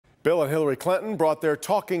Bill and Hillary Clinton brought their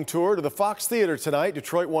talking tour to the Fox Theater tonight.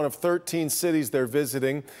 Detroit, one of 13 cities they're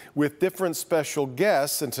visiting, with different special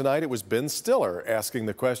guests. And tonight it was Ben Stiller asking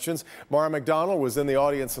the questions. Mara McDonald was in the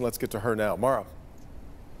audience, and let's get to her now. Mara.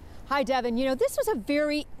 Hi, Devin. You know, this was a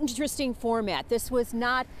very interesting format. This was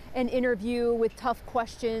not an interview with tough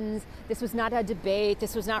questions. This was not a debate.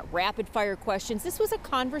 This was not rapid fire questions. This was a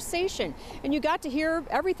conversation. And you got to hear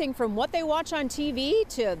everything from what they watch on TV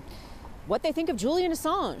to what they think of Julian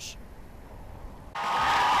Assange.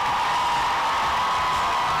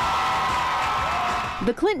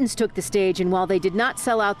 The Clintons took the stage, and while they did not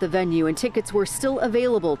sell out the venue and tickets were still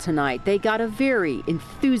available tonight, they got a very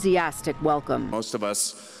enthusiastic welcome. Most of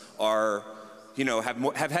us are,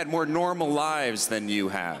 have had more normal lives than you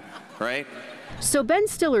have, right? So Ben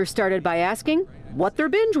Stiller started by asking what they're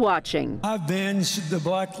binge watching. I've binged The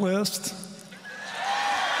Blacklist,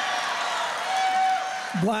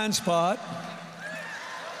 Blind Spot.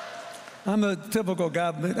 I'm a typical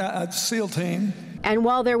guy, but a SEAL team. And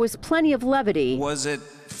while there was plenty of levity, was it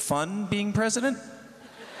fun being president?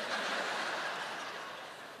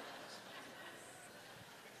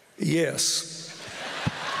 Yes.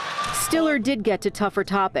 Stiller did get to tougher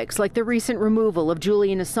topics, like the recent removal of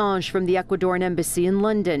Julian Assange from the Ecuadorian embassy in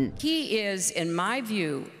London. He is, in my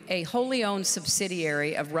view, a wholly owned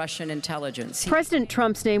subsidiary of Russian intelligence. President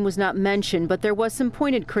Trump's name was not mentioned, but there was some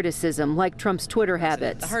pointed criticism, like Trump's Twitter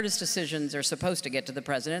habits. The hardest decisions are supposed to get to the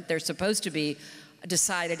president. They're supposed to be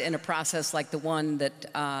decided in a process like the one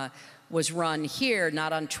that was run here,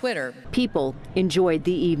 not on Twitter. People enjoyed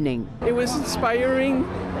the evening. It was inspiring,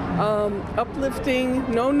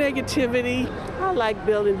 uplifting, no negativity. I like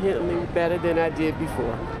Bill and Hillary better than I did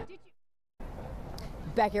before.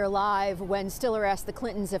 Back here live, when Stiller asked the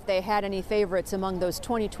Clintons if they had any favorites among those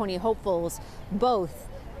 2020 hopefuls, both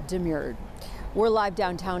demurred. We're live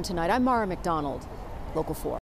downtown tonight. I'm Mara McDonald, Local 4.